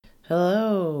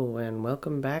Hello, and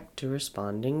welcome back to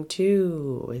Responding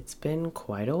To. It's been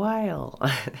quite a while.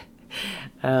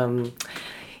 um,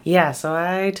 so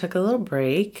I took a little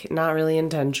break, not really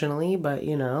intentionally, but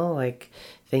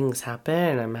things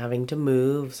happen. I'm having to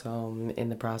move, so I'm in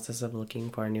the process of looking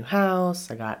for a new house.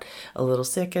 I got a little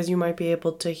sick, as you might be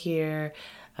able to hear.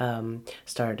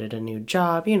 Started a new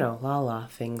job,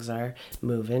 things are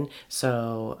moving.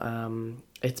 So,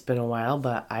 it's been a while,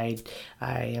 but I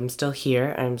am still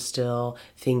here. I'm still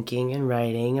thinking and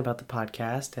writing about the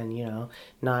podcast and,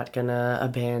 not gonna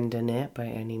abandon it by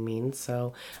any means.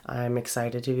 So I'm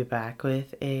excited to be back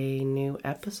with a new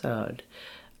episode.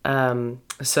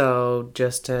 So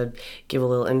just to give a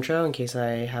little intro in case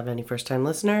I have any first time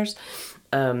listeners,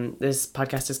 this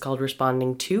podcast is called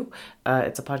Responding To.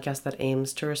 It's a podcast that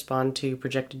aims to respond to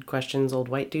projected questions old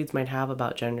white dudes might have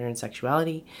about gender and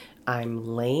sexuality. I'm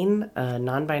Lane, a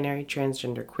non-binary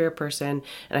transgender queer person,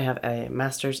 and I have a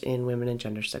master's in women and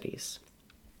gender studies.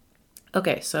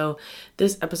 Okay, so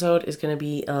this episode is going to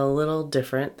be a little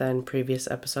different than previous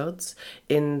episodes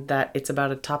in that it's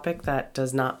about a topic that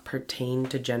does not pertain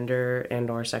to gender and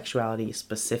or sexuality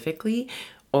specifically,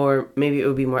 or maybe it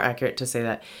would be more accurate to say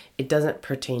that it doesn't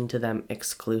pertain to them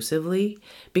exclusively,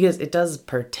 because it does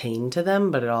pertain to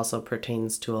them, but it also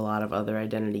pertains to a lot of other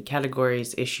identity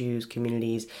categories, issues,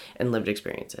 communities, and lived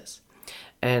experiences.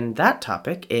 And that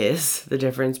topic is the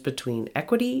difference between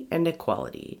equity and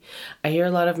equality. I hear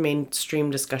a lot of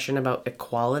mainstream discussion about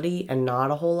equality and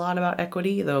not a whole lot about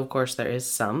equity, though of course there is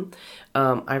some.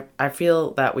 I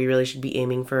feel that we really should be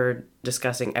aiming for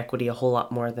discussing equity a whole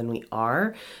lot more than we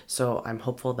are, so I'm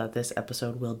hopeful that this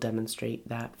episode will demonstrate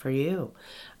that for you.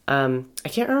 I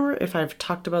can't remember if I've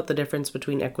talked about the difference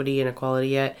between equity and equality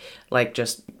yet, like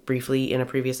just briefly in a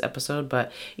previous episode, but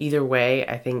either way,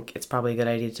 I think it's probably a good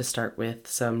idea to start with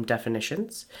some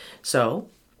definitions. So,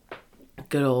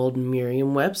 good old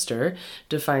Merriam-Webster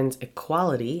defines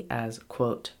equality as,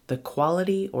 quote, the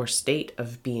quality or state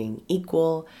of being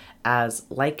equal as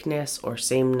likeness or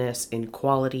sameness in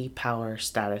quality, power,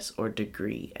 status, or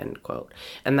degree, end quote.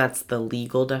 And that's the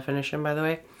legal definition, by the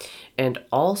way. And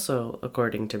also,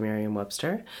 according to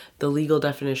Merriam-Webster, the legal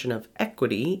definition of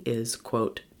equity is,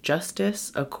 quote,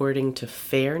 justice according to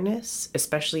fairness,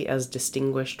 especially as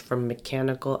distinguished from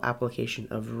mechanical application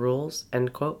of rules,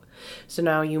 end quote. So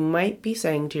now you might be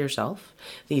saying to yourself,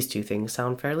 these two things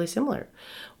sound fairly similar.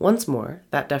 Once more,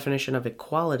 that definition of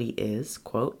equality is,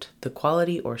 quote, the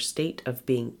quality or state of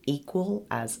being equal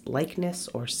as likeness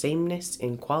or sameness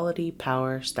in quality,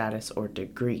 power, status, or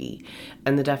degree.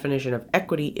 And the definition of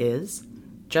equity is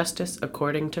justice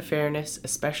according to fairness,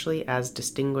 especially as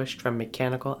distinguished from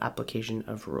mechanical application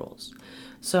of rules.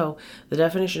 So, the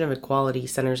definition of equality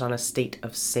centers on a state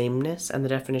of sameness, and the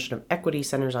definition of equity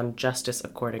centers on justice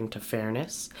according to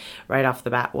fairness. Right off the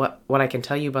bat, what I can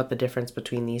tell you about the difference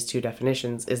between these two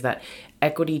definitions is that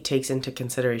equity takes into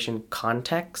consideration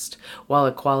context, while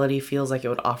equality feels like it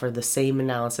would offer the same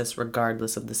analysis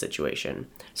regardless of the situation.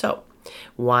 So,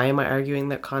 why am I arguing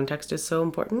that context is so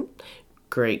important?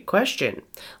 Great question.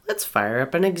 Let's fire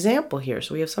up an example here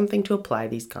so we have something to apply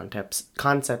these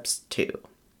concepts to.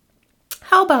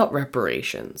 How about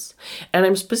reparations? And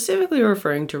I'm specifically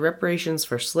referring to reparations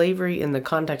for slavery in the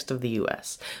context of the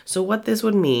US. So what this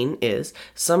would mean is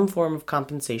some form of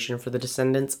compensation for the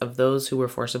descendants of those who were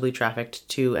forcibly trafficked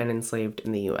to and enslaved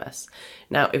in the US.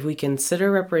 Now, if we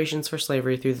consider reparations for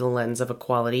slavery through the lens of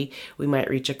equality, we might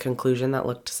reach a conclusion that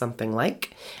looked something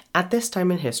like, at this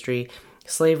time in history,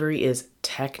 slavery is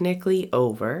technically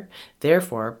over.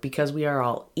 Therefore, because we are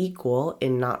all equal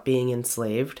in not being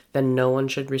enslaved, then no one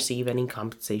should receive any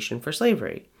compensation for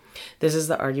slavery. This is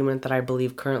the argument that I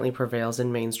believe currently prevails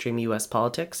in mainstream US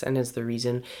politics and is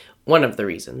one of the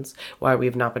reasons why we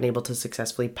have not been able to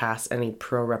successfully pass any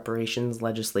pro-reparations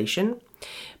legislation.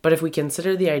 But if we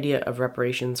consider the idea of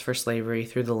reparations for slavery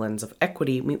through the lens of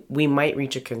equity, we might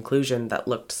reach a conclusion that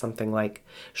looked something like,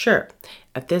 sure,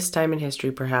 at this time in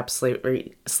history, perhaps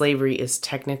slavery is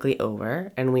technically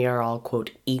over, and we are all,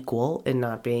 quote, equal in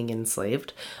not being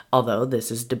enslaved, although this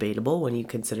is debatable when you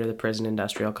consider the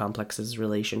prison-industrial complex's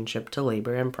relationship to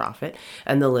labor and profit,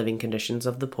 and the living conditions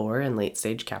of the poor and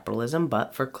late-stage capitalism,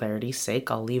 but for clarity's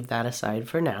sake, I'll leave that aside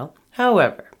for now.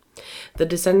 However, the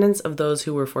descendants of those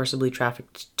who were forcibly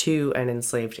trafficked to and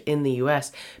enslaved in the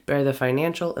U.S. bear the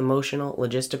financial, emotional,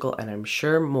 logistical, and I'm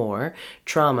sure more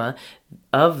trauma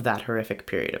of that horrific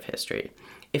period of history.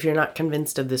 If you're not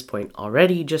convinced of this point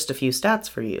already, just a few stats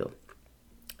for you.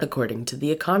 According to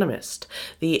The Economist,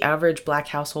 the average black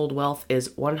household wealth is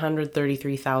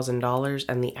 $133,000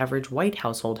 and the average white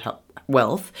household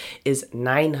wealth is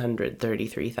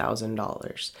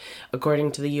 $933,000.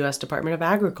 According to the U.S. Department of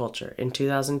Agriculture, in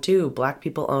 2002, black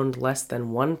people owned less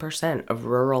than 1% of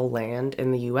rural land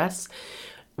in the U.S.,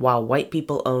 while white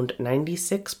people owned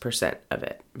 96% of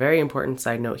it. Very important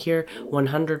side note here,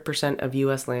 100% of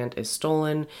U.S. land is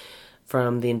stolen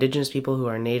from the indigenous people who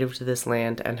are native to this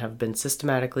land and have been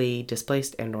systematically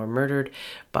displaced and or murdered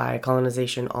by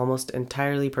colonization almost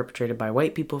entirely perpetrated by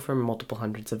white people for multiple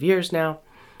hundreds of years now.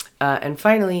 And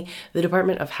finally, the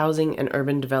Department of Housing and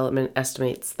Urban Development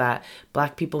estimates that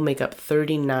black people make up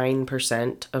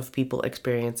 39% of people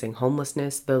experiencing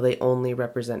homelessness, though they only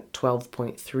represent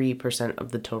 12.3%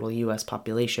 of the total U.S.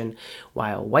 population,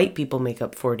 while white people make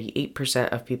up 48%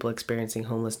 of people experiencing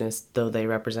homelessness, though they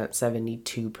represent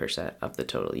 72% of the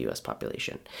total U.S.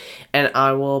 population. And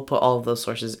I will put all of those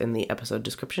sources in the episode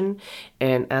description.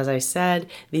 And as I said,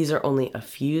 these are only a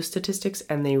few statistics,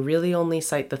 and they really only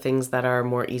cite the things that are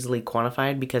more easily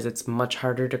quantified because it's much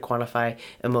harder to quantify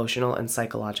emotional and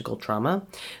psychological trauma.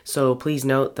 So please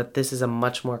note that this is a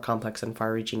much more complex and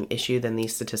far-reaching issue than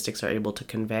these statistics are able to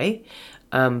convey.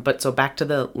 But so back to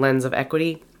the lens of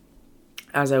equity.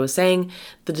 As I was saying,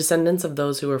 the descendants of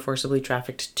those who were forcibly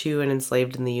trafficked to and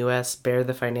enslaved in the U.S. bear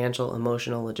the financial,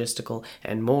 emotional, logistical,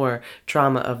 and more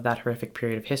trauma of that horrific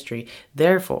period of history.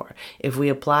 Therefore, if we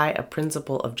apply a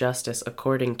principle of justice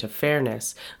according to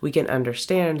fairness, we can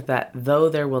understand that though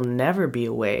there will never be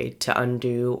a way to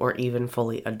undo or even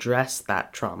fully address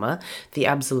that trauma, the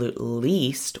absolute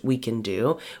least we can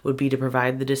do would be to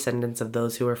provide the descendants of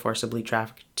those who were forcibly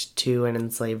trafficked to and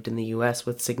enslaved in the U.S.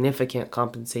 with significant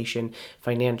compensation,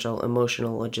 financial,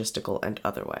 emotional, logistical, and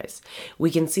otherwise.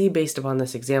 We can see, based upon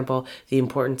this example, the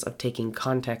importance of taking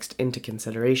context into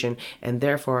consideration, and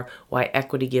therefore why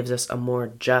equity gives us a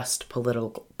more just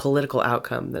political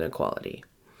outcome than equality.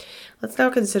 Let's now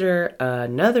consider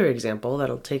another example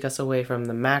that'll take us away from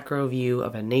the macro view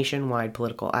of a nationwide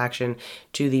political action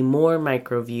to the more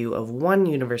micro view of one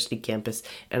university campus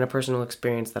and a personal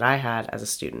experience that I had as a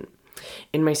student.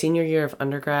 In my senior year of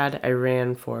undergrad, I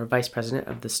ran for vice president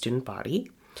of the student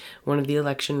body. One of the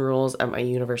election rules at my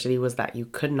university was that you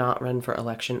could not run for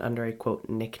election under a, quote,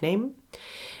 nickname.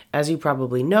 As you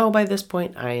probably know by this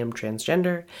point, I am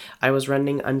transgender. I was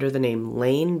running under the name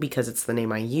Lane because it's the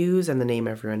name I use and the name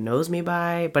everyone knows me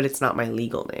by, but it's not my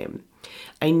legal name.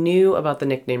 I knew about the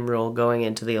nickname rule going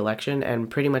into the election, and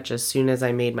pretty much as soon as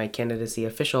I made my candidacy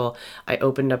official, I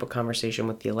opened up a conversation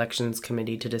with the elections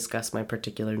committee to discuss my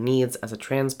particular needs as a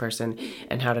trans person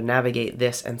and how to navigate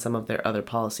this and some of their other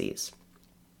policies.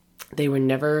 They were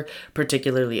never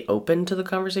particularly open to the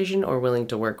conversation or willing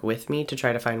to work with me to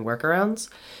try to find workarounds.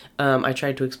 I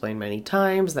tried to explain many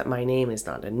times that my name is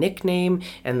not a nickname,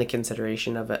 and the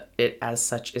consideration of it as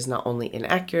such is not only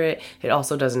inaccurate, it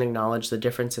also doesn't acknowledge the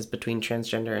differences between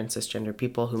transgender and cisgender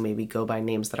people who maybe go by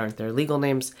names that aren't their legal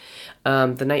names.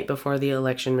 The night before the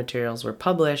election materials were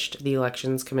published, the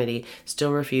elections committee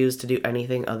still refused to do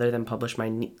anything other than publish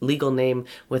my legal name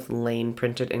with Lane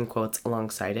printed in quotes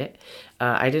alongside it.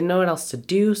 I didn't know what else to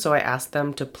do, so I asked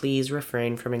them to please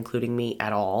refrain from including me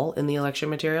at all in the election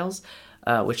materials,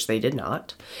 which they did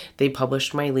not. They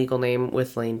published my legal name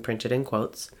with Lane printed in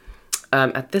quotes.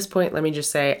 At this point, let me just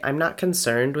say, I'm not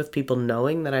concerned with people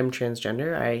knowing that I'm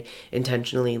transgender. I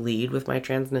intentionally lead with my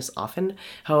transness often.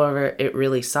 However, it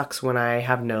really sucks when I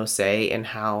have no say in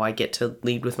how I get to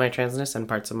lead with my transness and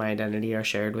parts of my identity are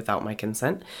shared without my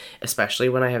consent, especially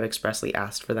when I have expressly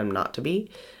asked for them not to be.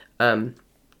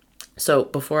 So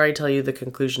before I tell you the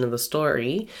conclusion of the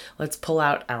story, let's pull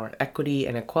out our equity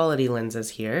and equality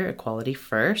lenses here. Equality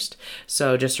first.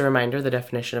 So just a reminder, the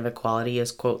definition of equality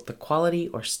is, quote, the quality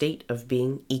or state of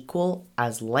being equal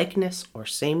as likeness or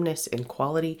sameness in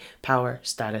quality, power,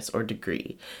 status, or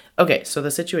degree. Okay, so the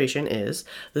situation is,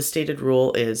 the stated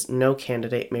rule is no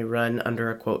candidate may run under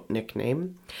a, quote,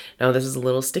 nickname. Now this is a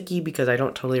little sticky because I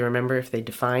don't totally remember if they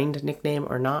defined nickname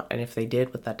or not, and if they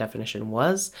did, what that definition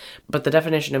was. But the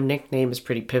definition of nickname is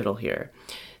pretty pivotal here.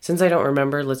 Since I don't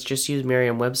remember, let's just use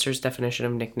Merriam-Webster's definition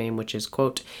of nickname, which is,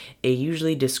 quote, a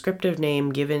usually descriptive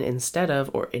name given instead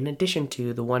of or in addition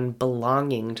to the one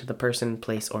belonging to the person,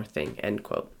 place, or thing, end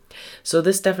quote. So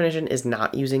this definition is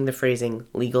not using the phrasing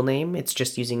legal name, it's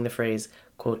just using the phrase,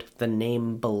 quote, the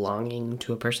name belonging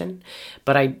to a person.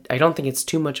 But I don't think it's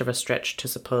too much of a stretch to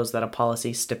suppose that a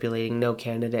policy stipulating no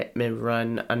candidate may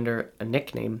run under a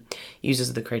nickname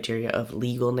uses the criteria of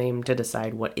legal name to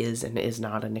decide what is and is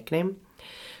not a nickname.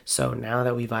 So now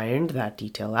that we've ironed that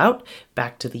detail out,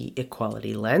 back to the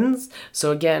equality lens.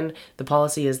 So again, the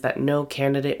policy is that no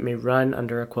candidate may run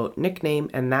under a quote nickname,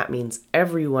 and that means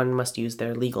everyone must use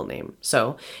their legal name.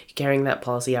 So carrying that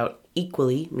policy out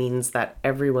equally means that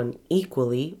everyone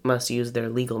equally must use their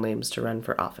legal names to run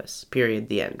for office. Period.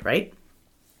 The end, right?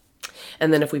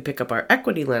 And then if we pick up our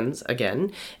equity lens,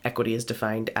 again, equity is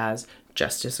defined as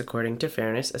justice according to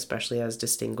fairness, especially as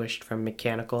distinguished from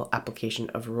mechanical application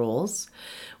of rules.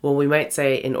 Well, we might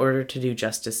say in order to do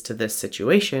justice to this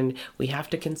situation, we have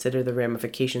to consider the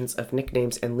ramifications of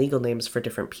nicknames and legal names for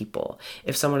different people.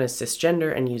 If someone is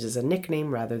cisgender and uses a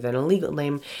nickname rather than a legal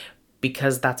name,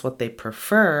 because that's what they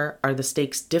prefer, are the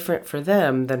stakes different for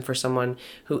them than for someone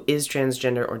who is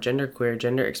transgender or genderqueer,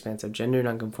 gender expansive, gender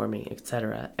nonconforming,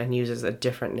 etc., and uses a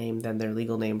different name than their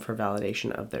legal name for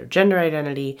validation of their gender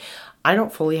identity? I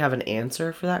don't fully have an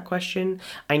answer for that question.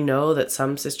 I know that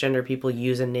some cisgender people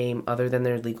use a name other than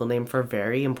their legal name for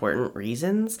very important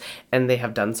reasons, and they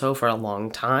have done so for a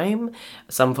long time.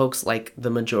 Some folks like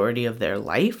the majority of their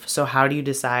life. So how do you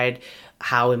decide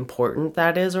how important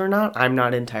that is or not? I'm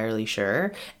not entirely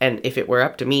sure. And if it were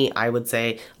up to me, I would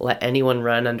say let anyone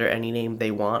run under any name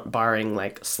they want, barring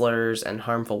like slurs and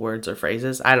harmful words or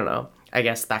phrases. I don't know. I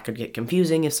guess that could get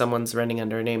confusing if someone's running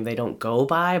under a name they don't go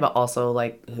by, but also,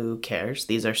 like, who cares?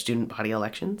 These are student body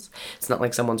elections. It's not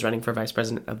like someone's running for vice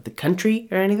president of the country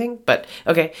or anything. But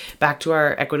okay, back to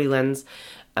our equity lens.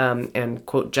 And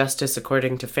quote, justice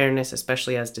according to fairness,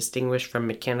 especially as distinguished from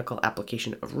mechanical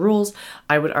application of rules.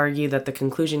 I would argue that the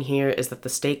conclusion here is that the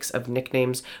stakes of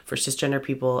nicknames for cisgender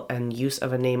people and use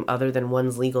of a name other than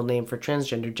one's legal name for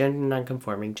transgender, gender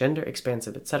nonconforming, gender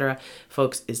expansive, etc.,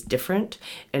 folks, is different.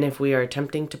 And if we are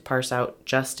attempting to parse out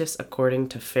justice according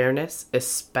to fairness,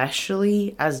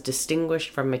 especially as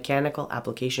distinguished from mechanical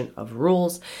application of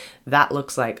rules, that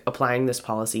looks like applying this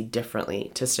policy differently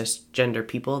to cisgender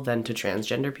people than to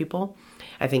transgender people.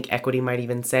 I think equity might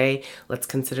even say, let's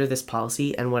consider this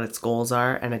policy and what its goals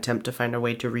are and attempt to find a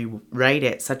way to rewrite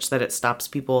it such that it stops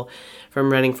people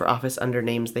from running for office under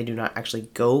names they do not actually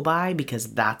go by,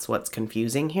 because that's what's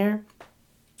confusing here.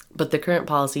 But the current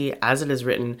policy, as it is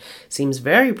written, seems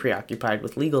very preoccupied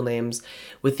with legal names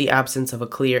with the absence of a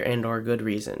clear and or good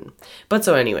reason. But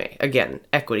so anyway, again,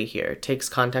 equity here takes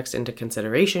context into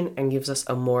consideration and gives us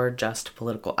a more just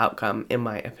political outcome, in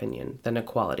my opinion, than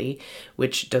equality,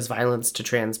 which does violence to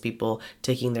trans people,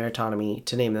 taking their autonomy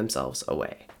to name themselves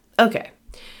away. Okay.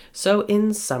 So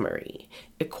in summary,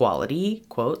 equality,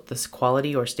 quote, this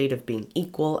quality or state of being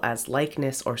equal as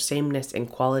likeness or sameness in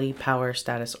quality, power,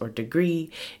 status, or degree,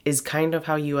 is kind of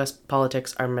how U.S.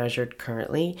 politics are measured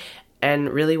currently.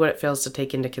 And really what it fails to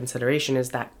take into consideration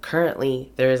is that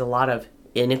currently there is a lot of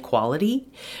inequality.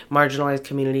 Marginalized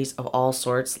communities of all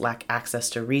sorts lack access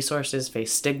to resources,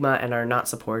 face stigma, and are not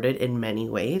supported in many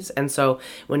ways. And so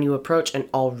when you approach an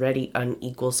already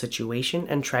unequal situation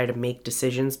and try to make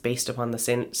decisions based upon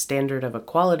the standard of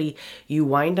equality, you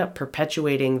wind up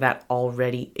perpetuating that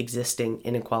already existing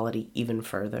inequality even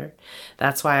further.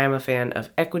 That's why I'm a fan of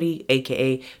equity,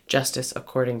 aka justice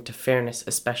according to fairness,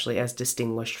 especially as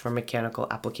distinguished from mechanical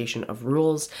application of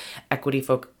rules. Equity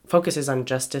focuses on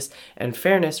justice and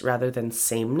fairness rather than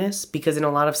sameness, because in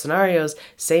a lot of scenarios,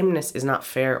 sameness is not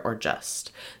fair or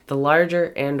just. The larger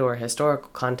and or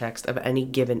historical context of any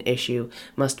given issue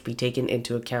must be taken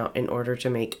into account in order to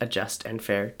make a just and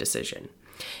fair decision.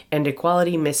 And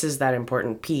equality misses that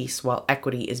important piece while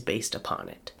equity is based upon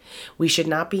it. We should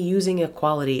not be using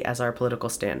equality as our political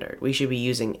standard. We should be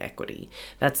using equity.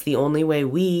 That's the only way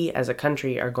we, as a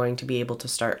country, are going to be able to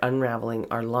start unraveling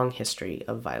our long history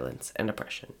of violence and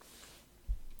oppression.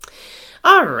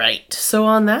 All right, so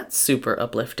on that super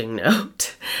uplifting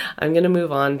note, I'm going to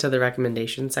move on to the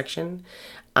recommendation section.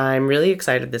 I'm really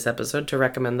excited this episode to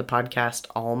recommend the podcast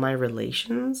All My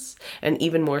Relations, and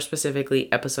even more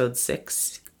specifically, episode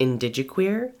 6,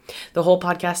 Indigiqueer. The whole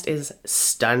podcast is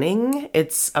stunning.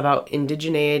 It's about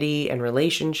indigeneity and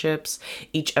relationships.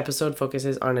 Each episode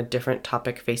focuses on a different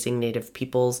topic facing Native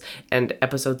peoples, and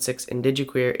episode 6,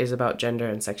 Indigiqueer, is about gender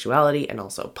and sexuality, and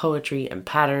also poetry and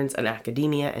patterns and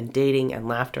academia and dating and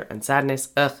laughter and sadness.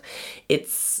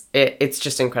 It's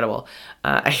just incredible.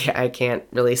 I can't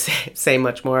really say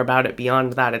much more about it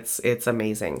beyond that. It's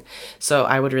amazing. So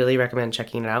I would really recommend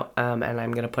checking it out. And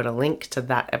I'm going to put a link to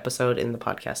that episode in the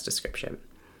podcast description.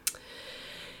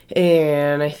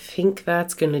 And I think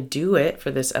that's going to do it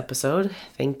for this episode.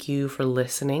 Thank you for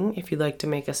listening. If you'd like to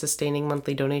make a sustaining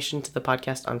monthly donation to the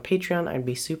podcast on Patreon, I'd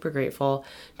be super grateful.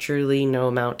 Truly, no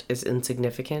amount is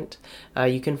insignificant.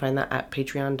 You can find that at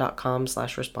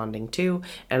patreon.com/responding2,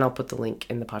 and I'll put the link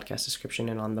in the podcast description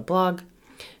and on the blog.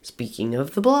 Speaking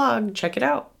of the blog, check it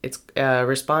out. It's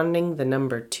responding the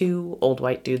number 2 old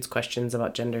white dudes questions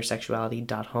about gender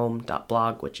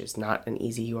sexuality.home.blog, which is not an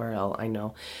easy URL, I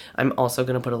know. I'm also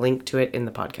going to put a link to it in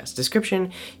the podcast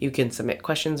description. You can submit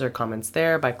questions or comments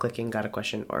there by clicking got a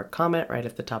question or a comment right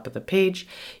at the top of the page.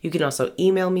 You can also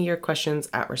email me your questions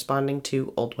at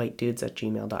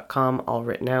respondingtooldwhitedudes@gmail.com, all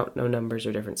written out, no numbers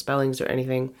or different spellings or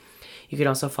anything. You can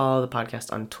also follow the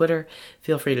podcast on Twitter.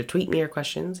 Feel free to tweet me your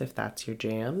questions if that's your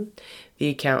jam. The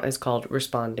account is called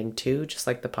Responding To, just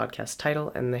like the podcast title,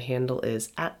 and the handle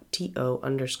is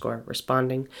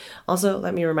 @TO_responding. Also,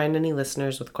 let me remind any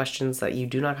listeners with questions that you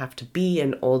do not have to be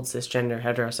an old cisgender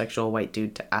heterosexual white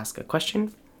dude to ask a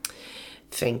question.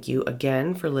 Thank you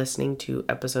again for listening to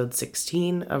episode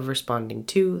 16 of Responding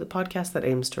To, the podcast that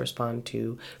aims to respond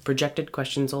to projected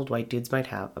questions old white dudes might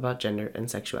have about gender and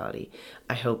sexuality.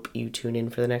 I hope you tune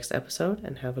in for the next episode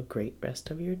and have a great rest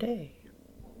of your day.